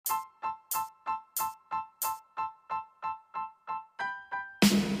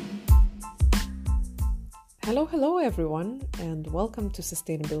Hello everyone, and welcome to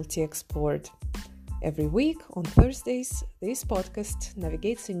Sustainability Explored. Every week on Thursdays, this podcast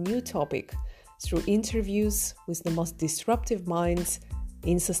navigates a new topic through interviews with the most disruptive minds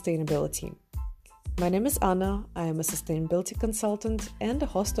in sustainability. My name is Anna, I am a sustainability consultant and a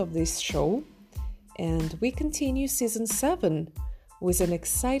host of this show, and we continue Season 7 with an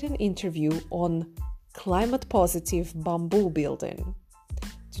exciting interview on climate positive bamboo building.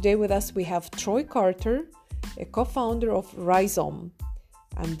 Today with us we have Troy Carter, a co-founder of Rhizome.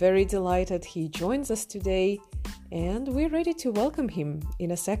 I'm very delighted he joins us today, and we're ready to welcome him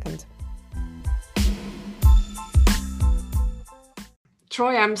in a second.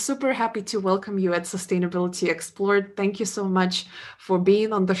 Troy, I'm super happy to welcome you at Sustainability Explored. Thank you so much for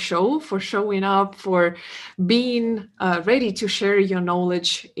being on the show, for showing up, for being ready to share your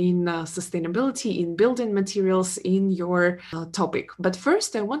knowledge in sustainability, in building materials, in your topic. But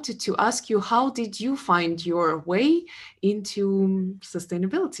first, I wanted to ask you, how did you find your way into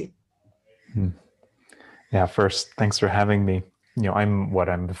sustainability? Yeah, first, thanks for having me. I'm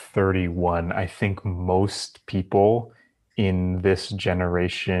 31. I think most people in this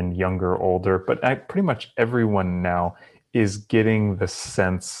generation, younger, older, but pretty much everyone now is getting the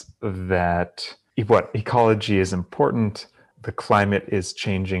sense that ecology is important, the climate is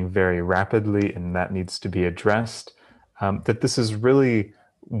changing very rapidly, and that needs to be addressed. That this is really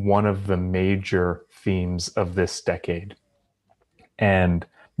one of the major themes of this decade. And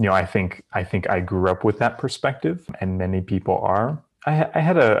I think I grew up with that perspective, and many people are. I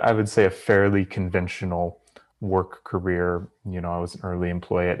had I would say, a fairly conventional work career. I was an early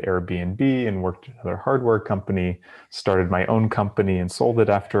employee at Airbnb and worked at another hardware company, started my own company and sold it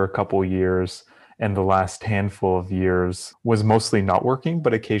after a couple years. And the last handful of years was mostly not working,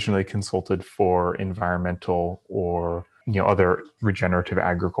 but occasionally consulted for environmental or other regenerative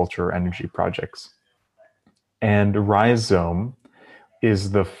agriculture energy projects. And Rhizome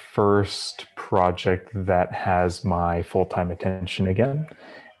is the first project that has my full-time attention again.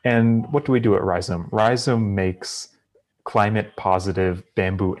 And what do we do at Rhizome? Rhizome makes climate positive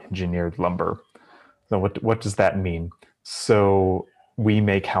bamboo engineered lumber. So what does that mean? So we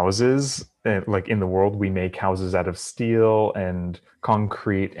make houses, like in the world, we make houses out of steel and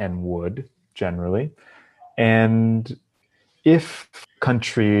concrete and wood generally. And if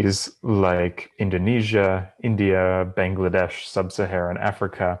countries like Indonesia, India, Bangladesh, Sub-Saharan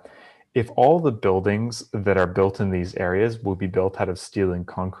Africa, if all the buildings that are built in these areas will be built out of steel and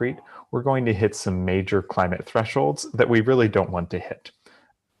concrete, we're going to hit some major climate thresholds that we really don't want to hit.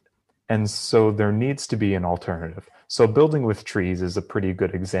 And so there needs to be an alternative. So building with trees is a pretty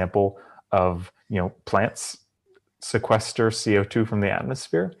good example of, plants sequester CO2 from the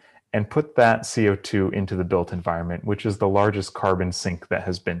atmosphere and put that CO2 into the built environment, which is the largest carbon sink that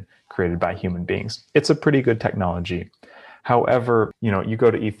has been created by human beings. It's a pretty good technology. However, you go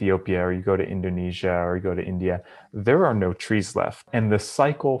to Ethiopia or you go to Indonesia or you go to India, there are no trees left. And the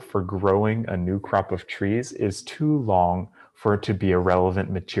cycle for growing a new crop of trees is too long for it to be a relevant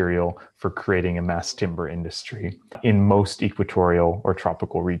material for creating a mass timber industry in most equatorial or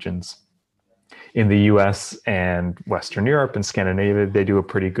tropical regions. In the US and Western Europe and Scandinavia, they do a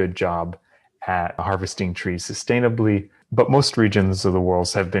pretty good job at harvesting trees sustainably. But most regions of the world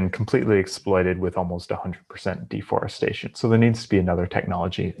have been completely exploited with almost 100% deforestation. So there needs to be another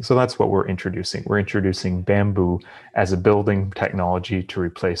technology. So that's what we're introducing. We're introducing bamboo as a building technology to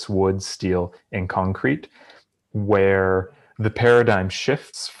replace wood, steel, and concrete, where the paradigm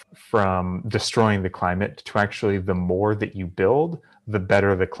shifts from destroying the climate to actually the more that you build, the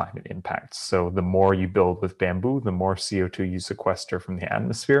better the climate impact. So the more you build with bamboo, the more CO2 you sequester from the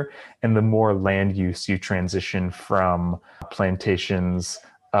atmosphere, and the more land use you transition from plantations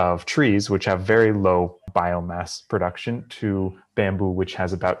of trees, which have very low biomass production, to bamboo, which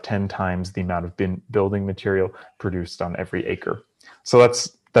has about 10 times the amount of building material produced on every acre. So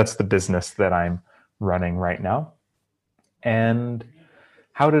that's the business that I'm running right now. And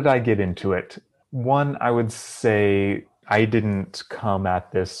how did I get into it? One, I would say I didn't come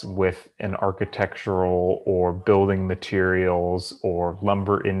at this with an architectural or building materials or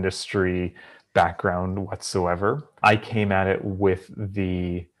lumber industry background whatsoever. I came at it with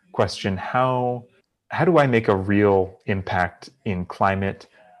the question, how do I make a real impact in climate,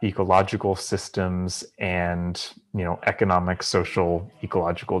 ecological systems, and economic, social,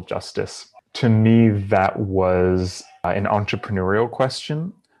 ecological justice? To me, that was an entrepreneurial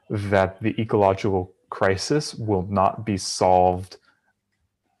question, that the ecological crisis will not be solved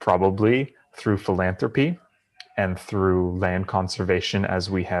probably through philanthropy and through land conservation as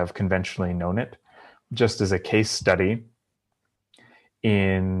we have conventionally known it. Just as a case study,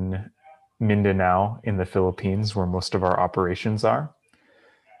 in Mindanao in the Philippines, where most of our operations are,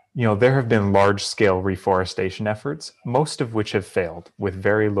 there have been large-scale reforestation efforts, most of which have failed with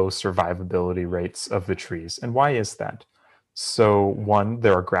very low survivability rates of the trees. And why is that? So one,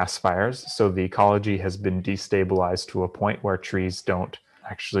 there are grass fires. So the ecology has been destabilized to a point where trees can't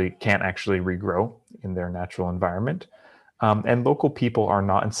actually regrow in their natural environment. And local people are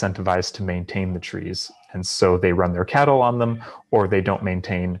not incentivized to maintain the trees. And so they run their cattle on them, or they don't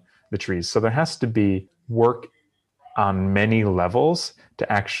maintain the trees. So there has to be work on many levels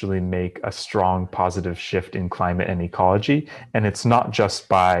to actually make a strong positive shift in climate and ecology. And it's not just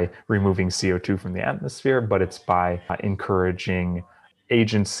by removing CO2 from the atmosphere, but it's by encouraging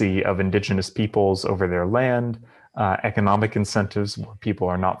agency of indigenous peoples over their land, economic incentives where people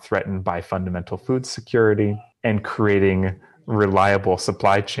are not threatened by fundamental food security, and creating reliable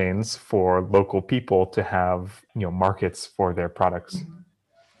supply chains for local people to have markets for their products.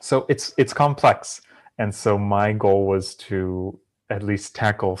 So it's complex. And so my goal was to at least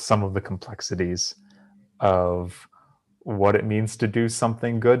tackle some of the complexities of what it means to do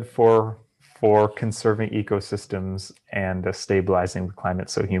something good for conserving ecosystems and stabilizing the climate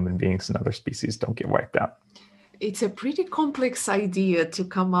so human beings and other species don't get wiped out. It's a pretty complex idea to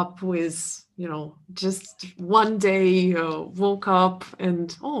come up with, just one day woke up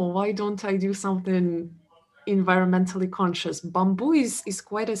and, why don't I do something environmentally conscious? Bamboo is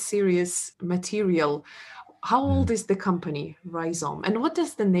quite a serious material. How old is the company, Rhizome? And what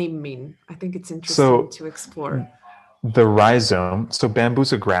does the name mean? I think it's interesting to explore. The rhizome, so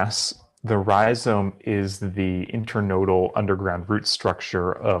bamboo's a grass. The rhizome is the internodal underground root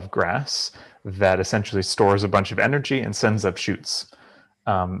structure of grass that essentially stores a bunch of energy and sends up shoots.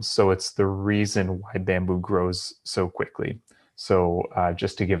 So it's the reason why bamboo grows so quickly. So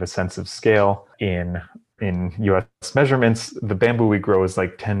just to give a sense of scale, in US measurements, the bamboo we grow is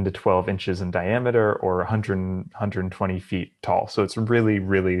like 10 to 12 inches in diameter or 120 feet tall. So it's really,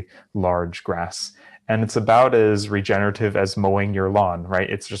 really large grass. And it's about as regenerative as mowing your lawn, right?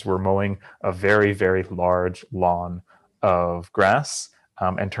 It's just we're mowing a very, very large lawn of grass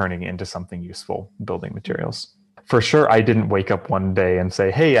and turning it into something useful, building materials. For sure, I didn't wake up one day and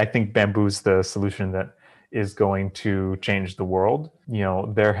say, hey, I think bamboo's the solution that is going to change the world.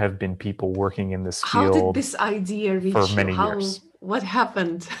 There have been people working in this field. How did this idea reach for many years? What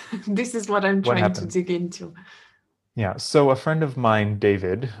happened? This is what I'm trying to dig into. Yeah, so a friend of mine,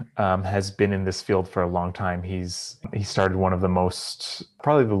 David, has been in this field for a long time. He started one of the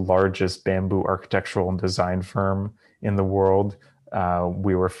probably the largest bamboo architectural and design firm in the world.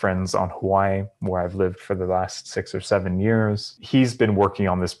 We were friends on Hawaii, where I've lived for the last 6 or 7 years. He's been working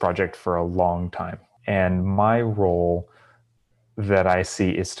on this project for a long time. And my role that I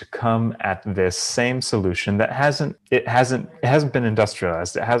see is to come at this same solution that hasn't been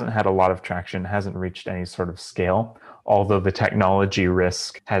industrialized. It hasn't had a lot of traction, hasn't reached any sort of scale, although the technology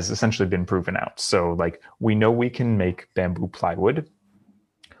risk has essentially been proven out. So we know we can make bamboo plywood.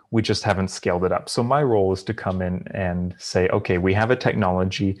 We just haven't scaled it up. So my role is to come in and say, okay, we have a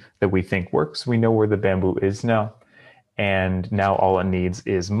technology that we think works. We know where the bamboo is now. And now all it needs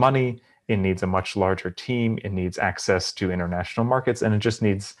is money. It needs a much larger team. It needs access to international markets, and it just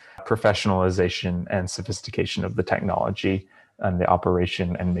needs professionalization and sophistication of the technology and the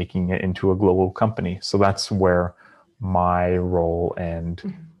operation and making it into a global company. So that's where my role and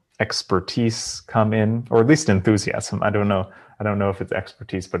expertise come in, or at least enthusiasm. I don't know if it's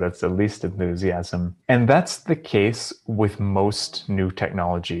expertise, but it's at least enthusiasm. And that's the case with most new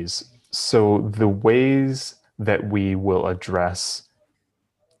technologies. So the ways that we will address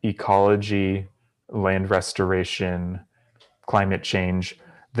ecology, land restoration, climate change,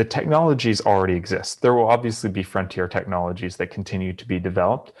 the technologies already exist. There will obviously be frontier technologies that continue to be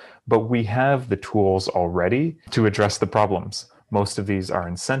developed, but we have the tools already to address the problems. Most of these are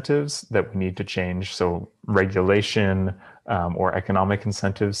incentives that we need to change. So regulation or economic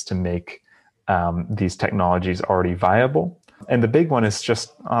incentives to make these technologies already viable. And the big one is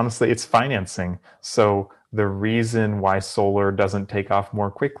just, honestly, it's financing. So the reason why solar doesn't take off more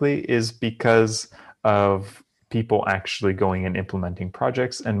quickly is because of people actually going and implementing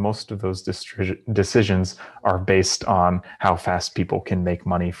projects. And most of those decisions are based on how fast people can make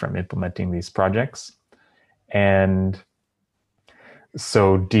money from implementing these projects. And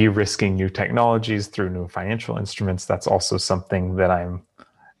so de-risking new technologies through new financial instruments, that's also something that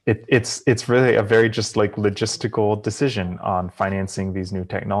it's really a very just logistical decision on financing these new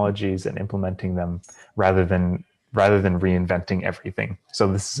technologies and implementing them rather than reinventing everything. So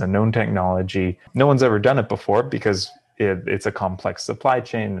this is a known technology. No one's ever done it before because it's a complex supply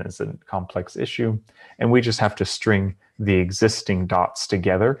chain, it's a complex issue, and we just have to string the existing dots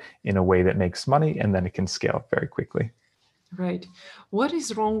together in a way that makes money, and then it can scale up very quickly. Right. What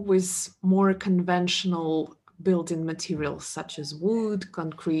is wrong with more conventional building materials such as wood,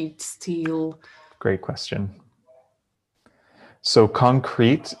 concrete, steel? Great question. So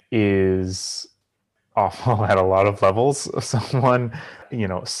concrete is awful at a lot of levels. So one,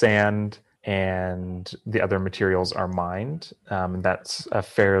 sand and the other materials are mined. That's a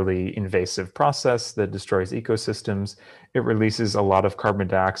fairly invasive process that destroys ecosystems. It releases a lot of carbon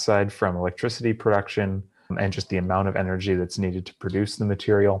dioxide from electricity production and just the amount of energy that's needed to produce the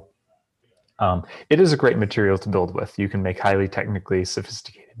material. It is a great material to build with. You can make highly technically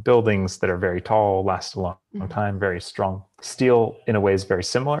sophisticated buildings that are very tall, last a long time, very strong. Steel, in a way, is very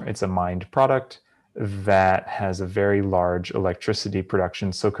similar. It's a mined product that has a very large electricity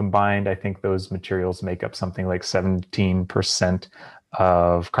production. So combined, I think those materials make up something like 17%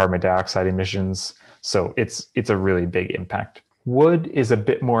 of carbon dioxide emissions. So it's a really big impact. Wood is a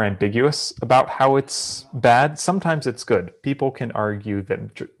bit more ambiguous about how it's bad. Sometimes it's good. People can argue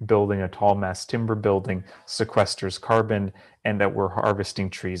that building a tall mass timber building sequesters carbon and that we're harvesting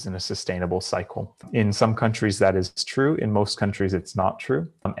trees in a sustainable cycle. In some countries, that is true. In most countries, it's not true.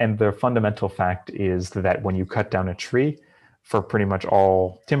 And the fundamental fact is that when you cut down a tree, for pretty much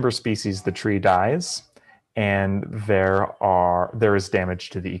all timber species, the tree dies. And there is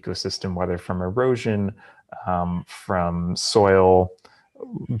damage to the ecosystem, whether from erosion, from soil,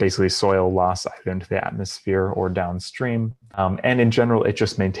 basically soil loss either into the atmosphere or downstream. And in general, it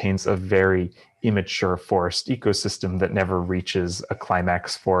just maintains a very immature forest ecosystem that never reaches a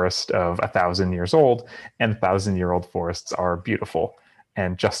climax forest of 1,000 years old. And 1,000-year-old forests are beautiful.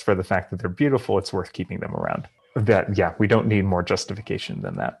 And just for the fact that they're beautiful, it's worth keeping them around. We don't need more justification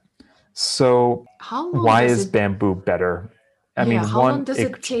than that. So why is bamboo better? How long does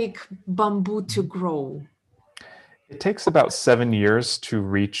it take bamboo to grow? It takes about 7 years to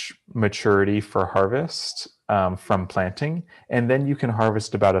reach maturity for harvest from planting. And then you can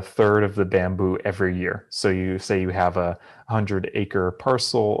harvest about a third of the bamboo every year. So you say you have a 100-acre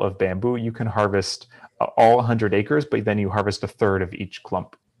parcel of bamboo, you can harvest all 100 acres, but then you harvest a third of each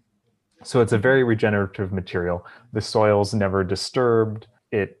clump. So it's a very regenerative material. The soil's never disturbed.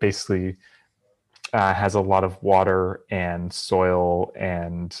 It basically has a lot of water and soil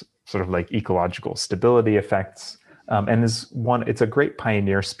and sort of like ecological stability effects. And it's a great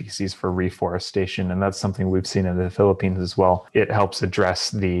pioneer species for reforestation, and that's something we've seen in the Philippines as well. It helps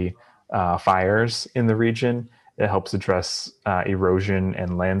address the fires in the region. It helps address erosion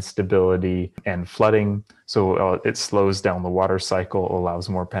and land stability and flooding. So it slows down the water cycle, allows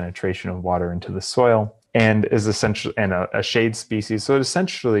more penetration of water into the soil, and is essentially a shade species. So it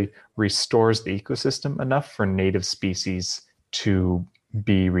essentially restores the ecosystem enough for native species to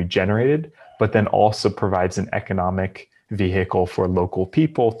be regenerated, but then also provides an economic vehicle for local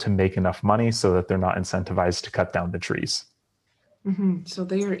people to make enough money so that they're not incentivized to cut down the trees. Mm-hmm. So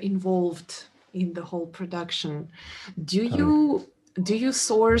they are involved in the whole production. Do you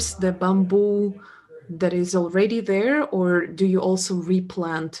source the bamboo that is already there, or do you also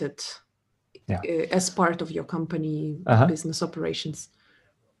replant it as part of your company business operations?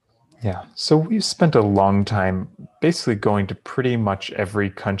 Yeah, so we've spent a long time basically going to pretty much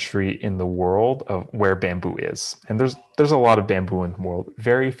every country in the world of where bamboo is. And there's a lot of bamboo in the world.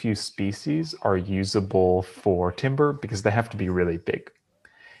 Very few species are usable for timber because they have to be really big.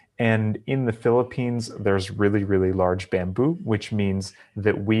 And in the Philippines, there's really, really large bamboo, which means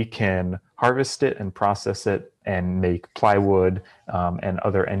that we can harvest it and process it and make plywood and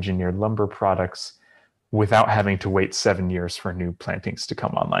other engineered lumber products without having to wait 7 years for new plantings to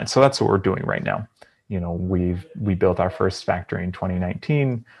come online. So that's what we're doing right now. We built our first factory in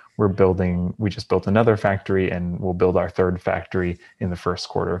 2019. We just built another factory, and we'll build our third factory in the first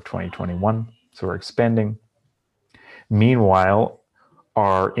quarter of 2021. So we're expanding. Meanwhile,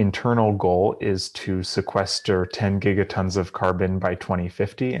 our internal goal is to sequester 10 gigatons of carbon by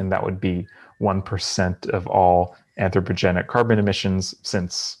 2050, and that would be 1% of all anthropogenic carbon emissions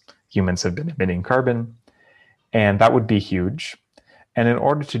since humans have been emitting carbon. And that would be huge. And in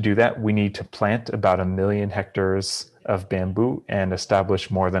order to do that, we need to plant about 1 million hectares of bamboo and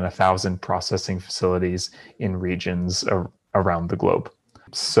establish more than 1,000 processing facilities in regions around the globe.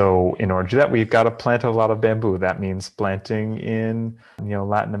 So in order to do that, we've got to plant a lot of bamboo. That means planting in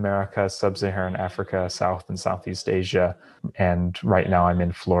Latin America, Sub-Saharan Africa, South and Southeast Asia. And right now I'm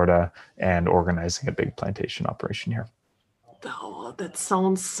in Florida and organizing a big plantation operation here. Oh, that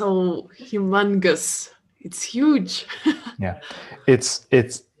sounds so humongous. It's huge. Yeah,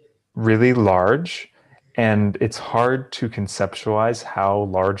 it's really large, and it's hard to conceptualize how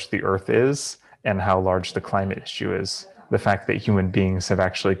large the Earth is and how large the climate issue is. The fact that human beings have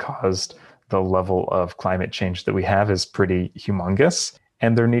actually caused the level of climate change that we have is pretty humongous,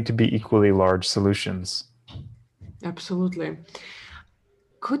 and there need to be equally large solutions. Absolutely.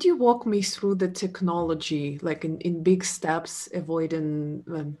 Could you walk me through the technology, like in big steps, avoiding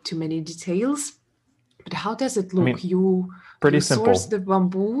too many details? But how does it look? I mean, you pretty source simple. the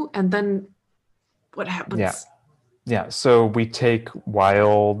bamboo, and then what Yeah. happens? Yeah. So we take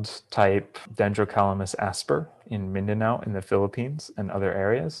wild type Dendrocalamus asper in Mindanao in the Philippines and other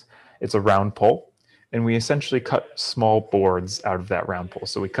areas. It's a round pole, and we essentially cut small boards out of that round pole.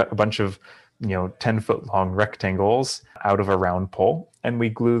 So we cut a bunch of 10-foot long rectangles out of a round pole, and we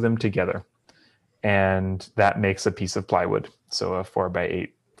glue them together. And that makes a piece of plywood. So a 4x8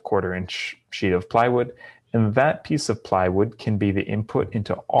 quarter-inch sheet of plywood. And that piece of plywood can be the input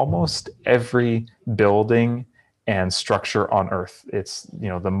into almost every building and structure on Earth. It's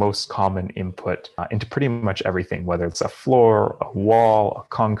the most common input into pretty much everything, whether it's a floor, a wall, a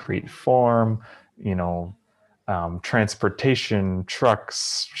concrete form, transportation,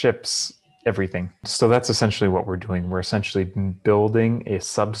 trucks, ships, everything. So that's essentially what we're doing. We're essentially building a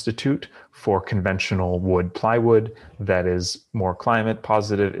substitute for conventional wood plywood that is more climate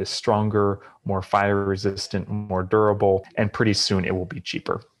positive, is stronger, more fire resistant, more durable, and pretty soon it will be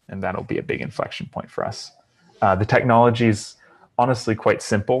cheaper. And that'll be a big inflection point for us. The technology is honestly quite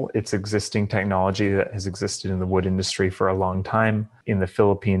simple. It's existing technology that has existed in the wood industry for a long time. In the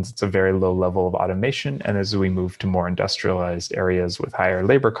Philippines, it's a very low level of automation. And as we move to more industrialized areas with higher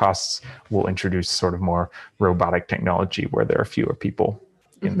labor costs, we'll introduce sort of more robotic technology where there are fewer people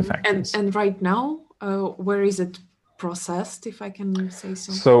in the factories. And right now, where is it processed, if I can say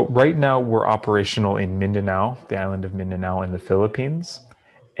so? So right now we're operational in Mindanao, the island of Mindanao in the Philippines.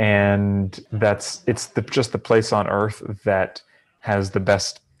 And it's just the place on Earth that has the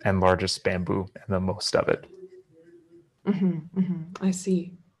best and largest bamboo and the most of it. I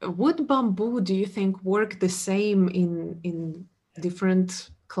see. Would bamboo, do you think, work the same in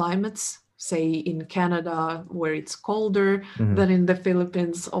different climates? Say in Canada, where it's colder than in the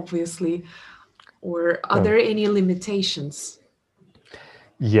Philippines, obviously. Or are there any limitations?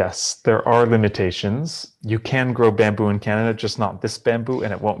 Yes, there are limitations. You can grow bamboo in Canada, just not this bamboo,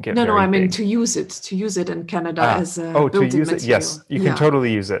 and it won't get very big. No, I mean to use it in Canada as a building to use material. it, yes, you can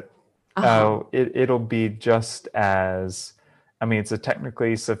totally use it. It'll be just as, it's a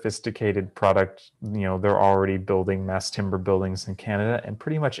technically sophisticated product. They're already building mass timber buildings in Canada, and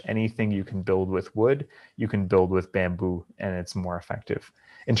pretty much anything you can build with wood, you can build with bamboo, and it's more effective.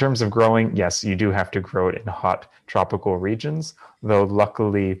 In terms of growing, yes, you do have to grow it in hot tropical regions, though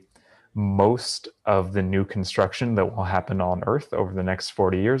luckily most of the new construction that will happen on Earth over the next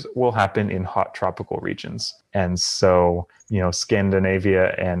 40 years will happen in hot tropical regions. And so,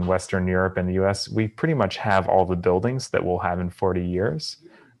 Scandinavia and Western Europe and the US, we pretty much have all the buildings that we'll have in 40 years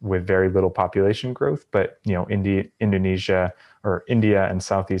with very little population growth. But, Indonesia or India and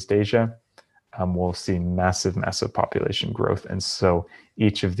Southeast Asia, we'll see massive population growth. And so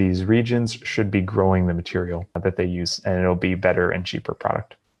each of these regions should be growing the material that they use, and it'll be better and cheaper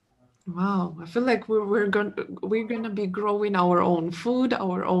product. Wow, I feel like we're gonna be growing our own food,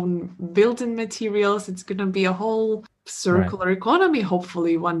 our own building materials. It's gonna be a whole circular economy,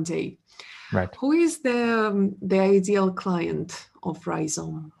 hopefully one day. Right. Who is the ideal client of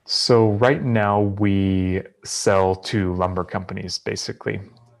Rhizome? So right now we sell to lumber companies, basically,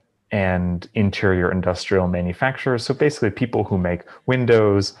 and interior industrial manufacturers. So basically people who make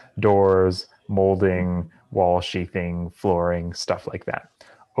windows, doors, molding, wall sheathing, flooring, stuff like that.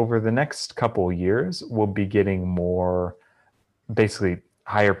 Over the next couple years, we'll be getting more, basically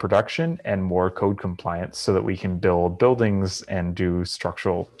higher production and more code compliance so that we can build buildings and do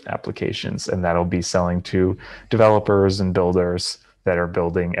structural applications. And that'll be selling to developers and builders that are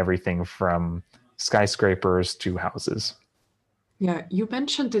building everything from skyscrapers to houses. Yeah, you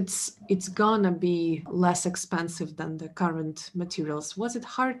mentioned it's gonna be less expensive than the current materials. Was it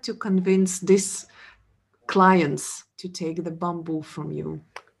hard to convince these clients to take the bamboo from you?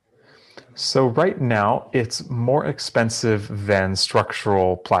 So right now it's more expensive than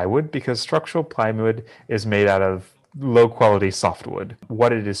structural plywood because structural plywood is made out of low quality softwood.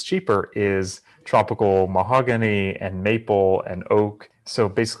 What it is cheaper is tropical mahogany and maple and oak. So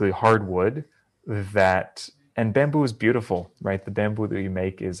basically hardwood and bamboo is beautiful, right? The bamboo that you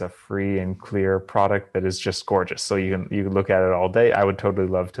make is a free and clear product that is just gorgeous. So you can look at it all day. I would totally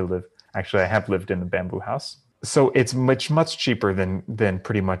love to live. Actually, I have lived in a bamboo house. So it's much cheaper than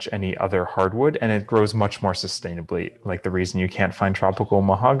pretty much any other hardwood, and it grows much more sustainably. Like the reason you can't find tropical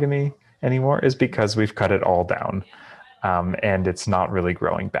mahogany anymore is because we've cut it all down, and it's not really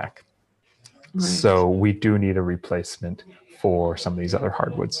growing back. Right. So we do need a replacement for some of these other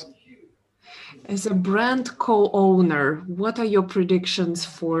hardwoods. As a brand co-owner, what are your predictions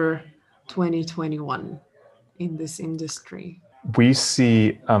for 2021 in this industry? We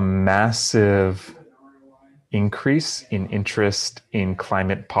see a massive increase in interest in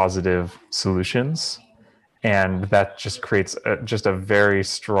climate positive solutions. And that just creates just a very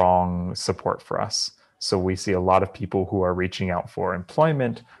strong support for us. So we see a lot of people who are reaching out for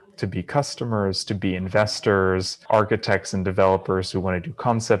employment, to be customers, to be investors, architects and developers who want to do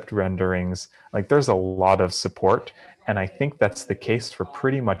concept renderings. Like there's a lot of support. And I think that's the case for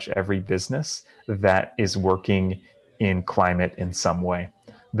pretty much every business that is working in climate in some way.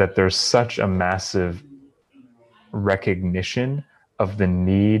 That there's such a massive recognition of the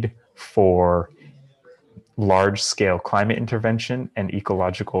need for large scale climate intervention and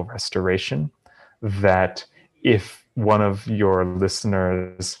ecological restoration that if one of your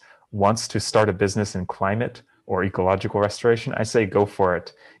listeners wants to start a business in climate or ecological restoration, I say go for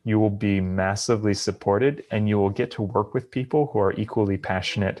it. You will be massively supported and you will get to work with people who are equally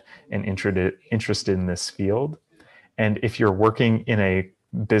passionate and interested in this field. And if you're working in a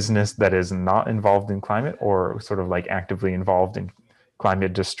business that is not involved in climate or sort of like actively involved in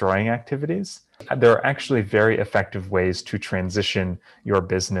climate destroying activities, there are actually very effective ways to transition your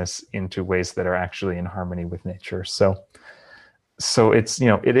business into ways that are actually in harmony with nature. So it's,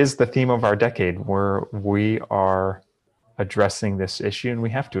 it is the theme of our decade where we are addressing this issue and we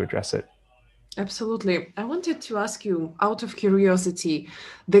have to address it. Absolutely. I wanted to ask you, out of curiosity,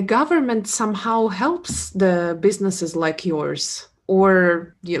 the government somehow helps the businesses like yours,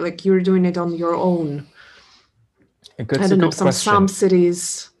 or like you're doing it on your own? I don't know, some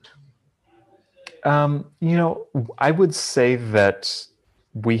cities. I would say that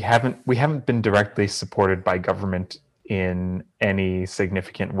we haven't been directly supported by government in any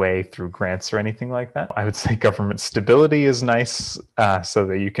significant way through grants or anything like that. I would say government stability is nice so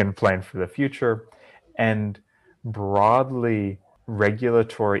that you can plan for the future. And broadly,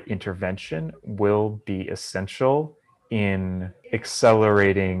 regulatory intervention will be essential in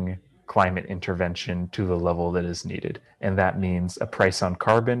accelerating climate intervention to the level that is needed. And that means a price on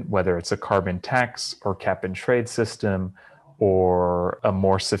carbon, whether it's a carbon tax or cap and trade system, or a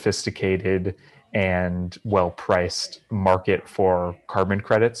more sophisticated and well-priced market for carbon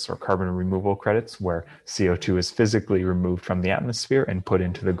credits or carbon removal credits, where CO2 is physically removed from the atmosphere and put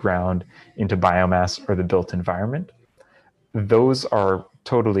into the ground, into biomass or the built environment. Those are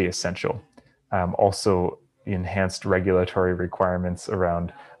totally essential. Also, enhanced regulatory requirements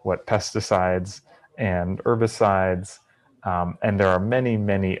around what pesticides and herbicides, and there are many,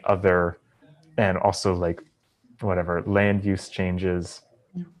 many other, and also like land use changes.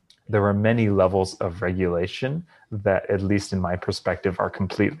 There are many levels of regulation that, at least in my perspective, are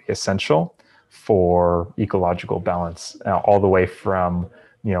completely essential for ecological balance, all the way from,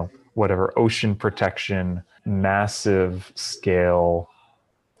 ocean protection, massive scale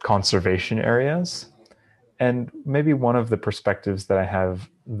conservation areas. And maybe one of the perspectives that I have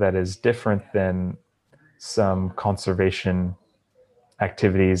that is different than some conservation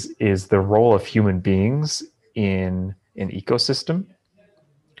activities is the role of human beings in an ecosystem,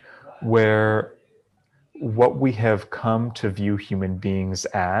 where what we have come to view human beings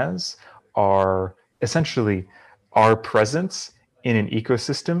as are essentially our presence in an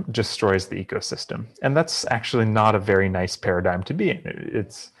ecosystem destroys the ecosystem. And that's actually not a very nice paradigm to be in.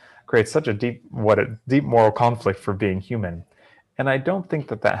 It creates such a deep moral conflict for being human. And I don't think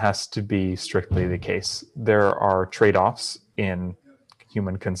that has to be strictly the case. There are trade-offs in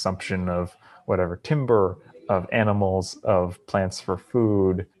human consumption of timber, of animals, of plants for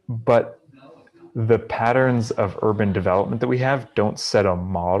food. But the patterns of urban development that we have don't set a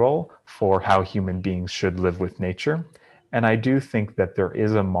model for how human beings should live with nature. And I do think that there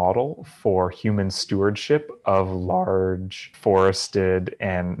is a model for human stewardship of large forested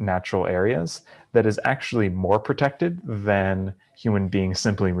and natural areas that is actually more protected than human beings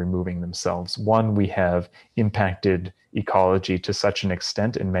simply removing themselves. One, we have impacted ecology to such an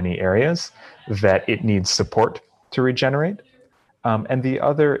extent in many areas that it needs support to regenerate. And the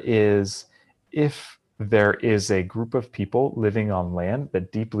other is, if there is a group of people living on land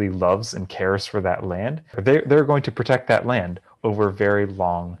that deeply loves and cares for that land, they're going to protect that land over very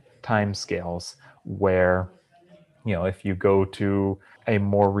long time scales, where, if you go to a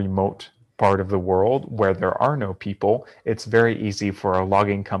more remote part of the world where there are no people, it's very easy for a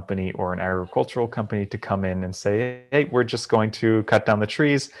logging company or an agricultural company to come in and say, hey, we're just going to cut down the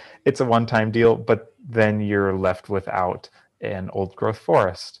trees. It's a one-time deal, but then you're left without an old growth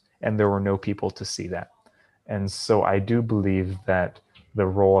forest. And there were no people to see that. And so I do believe that the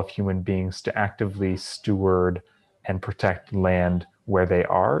role of human beings to actively steward and protect land where they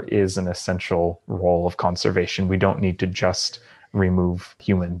are is an essential role of conservation. We don't need to just remove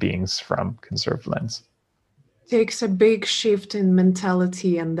human beings from conserved lands. Takes a big shift in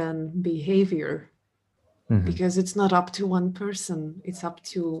mentality and then behavior, because it's not up to one person, it's up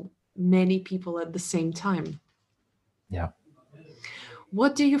to many people at the same time. Yeah.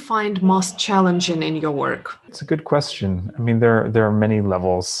 What do you find most challenging in your work? It's a good question. I mean, there are many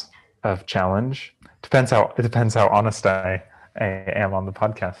levels of challenge. It depends how honest I am on the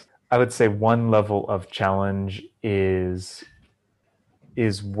podcast. I would say one level of challenge is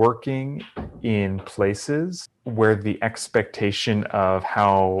working in places where the expectation of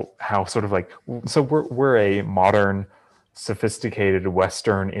how sort of like, so we're a modern, sophisticated,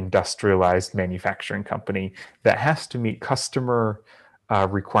 Western industrialized manufacturing company that has to meet customer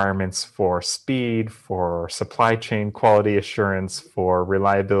requirements for speed, for supply chain quality assurance, for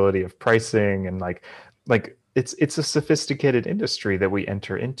reliability of pricing, and like it's a sophisticated industry that we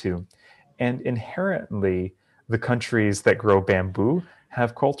enter into, and inherently the countries that grow bamboo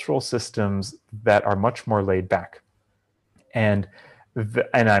have cultural systems that are much more laid back. And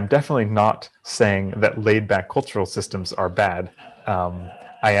I'm definitely not saying that laid back cultural systems are bad.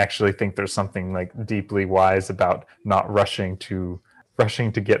 I actually think there's something like deeply wise about not rushing to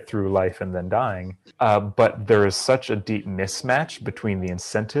get through life and then dying. But there is such a deep mismatch between the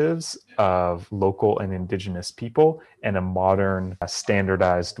incentives of local and indigenous people and a modern,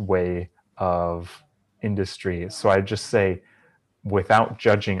 standardized way of industry. So I just say, without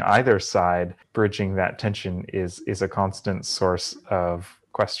judging either side, bridging that tension is a constant source of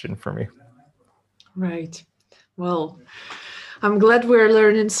question for me. Right. Well, I'm glad we're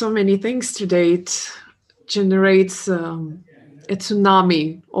learning so many things today. It generates a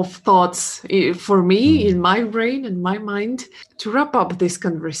tsunami of thoughts for me in my brain and my mind. To wrap up this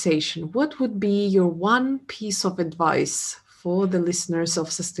conversation, what would be your one piece of advice for the listeners of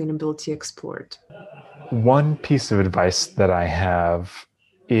Sustainability Explored? One piece of advice that I have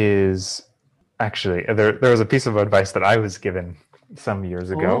is actually, there was a piece of advice that I was given some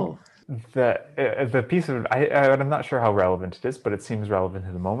years ago. The piece of, I'm not sure how relevant it is, but it seems relevant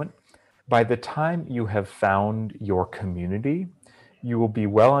in the moment. By the time you have found your community, you will be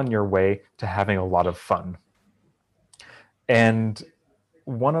well on your way to having a lot of fun. And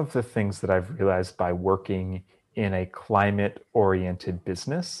one of the things that I've realized by working in a climate-oriented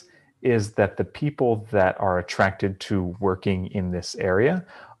business is that the people that are attracted to working in this area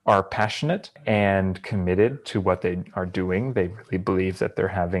are passionate and committed to what they are doing. They really believe that they're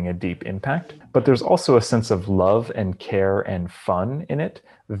having a deep impact. But there's also a sense of love and care and fun in it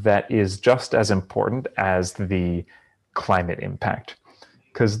that is just as important as the climate impact.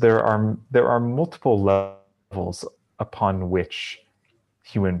 Because there are multiple levels upon which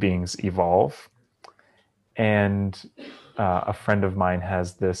human beings evolve. And a friend of mine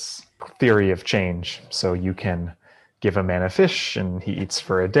has this theory of change. So you can give a man a fish and he eats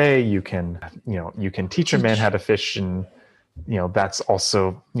for a day. You can teach a man how to fish, and that's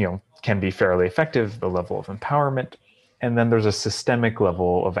also can be fairly effective, the level of empowerment. And then there's a systemic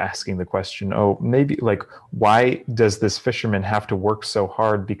level of asking the question, oh, maybe like, why does this fisherman have to work so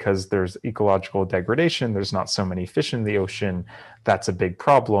hard? Because there's ecological degradation. There's not so many fish in the ocean. That's a big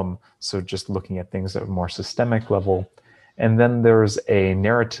problem. So just looking at things at a more systemic level. And then there's a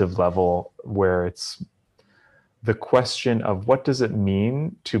narrative level where it's the question of what does it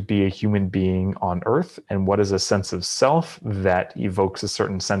mean to be a human being on Earth, and what is a sense of self that evokes a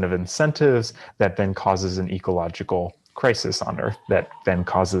certain set of incentives that then causes an ecological crisis on Earth that then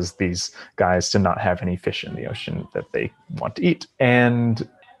causes these guys to not have any fish in the ocean that they want to eat. And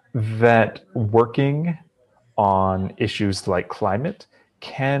that working on issues like climate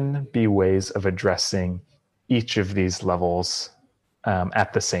can be ways of addressing each of these levels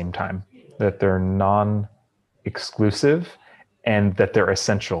at the same time, that they're non-exclusive and that they're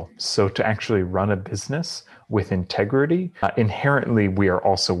essential. So to actually run a business with integrity, inherently we are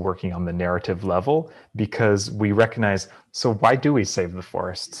also working on the narrative level, because we recognize, so why do we save the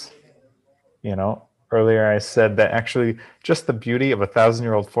forests? Earlier I said that actually just the beauty of a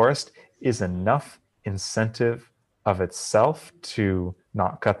 1,000-year-old forest is enough incentive of itself to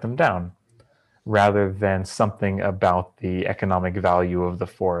not cut them down, rather than something about the economic value of the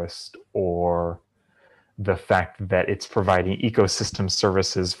forest or the fact that it's providing ecosystem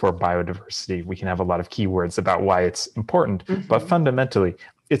services for biodiversity. We can have a lot of keywords about why it's important, but fundamentally,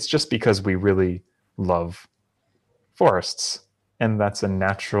 it's just because we really love forests. And that's a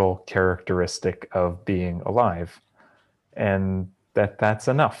natural characteristic of being alive. And that's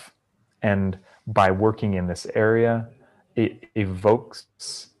enough. And by working in this area, it evokes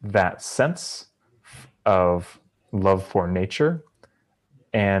that sense of love for nature,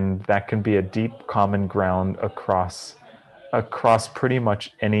 and that can be a deep common ground across pretty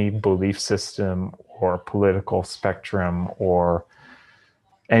much any belief system or political spectrum or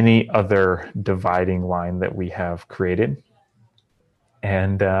any other dividing line that we have created.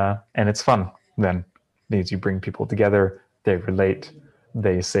 And it's fun then, because you bring people together, they relate,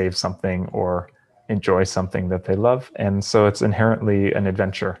 they save something or enjoy something that they love, and so it's inherently an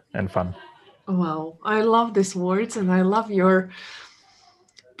adventure and fun. Wow, I love these words, and I love your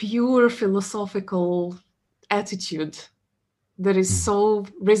pure philosophical attitude that is so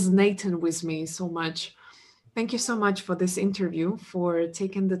resonating with me so much. Thank you so much for this interview, for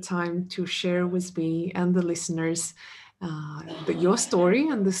taking the time to share with me and the listeners your story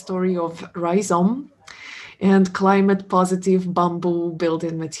and the story of Rhizome and climate positive bamboo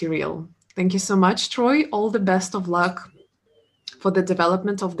building material. Thank you so much, Troy. All the best of luck for the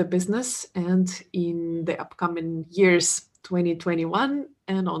development of the business and in the upcoming years, 2021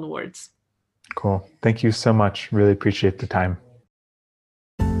 and onwards. Cool. Thank you so much. Really appreciate the time.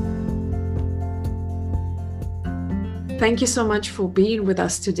 Thank you so much for being with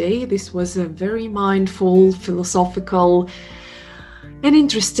us today. This was a very mindful, philosophical, and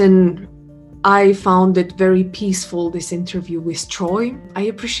interesting. I found it very peaceful, this interview with Troy. I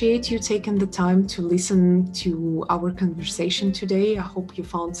appreciate you taking the time to listen to our conversation today. I hope you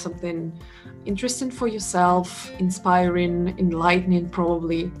found something interesting for yourself, inspiring, enlightening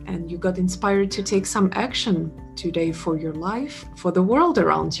probably, and you got inspired to take some action today for your life, for the world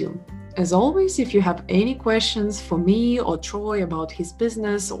around you. As always, if you have any questions for me or Troy about his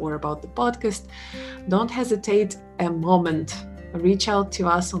business or about the podcast, don't hesitate a moment. Reach out to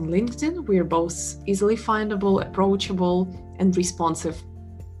us on LinkedIn. We're both easily findable, approachable, and responsive.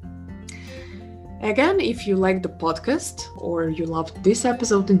 Again, if you like the podcast or you loved this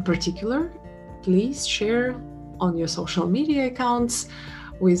episode in particular, please share on your social media accounts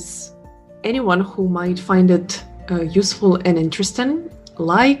with anyone who might find it useful and interesting.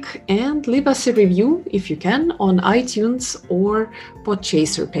 Like and leave us a review if you can on iTunes or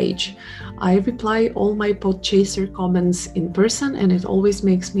Podchaser page. I reply all my Podchaser comments in person, and it always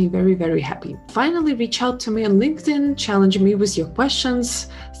makes me very, very happy. Finally, reach out to me on LinkedIn, challenge me with your questions,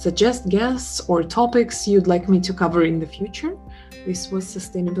 suggest guests or topics you'd like me to cover in the future. This was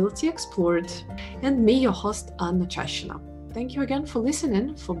Sustainability Explored, and me, your host, Anna Chashina. Thank you again for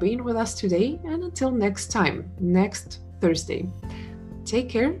listening, for being with us today, and until next time, next Thursday. Take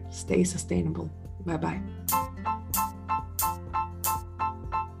care, stay sustainable. Bye-bye.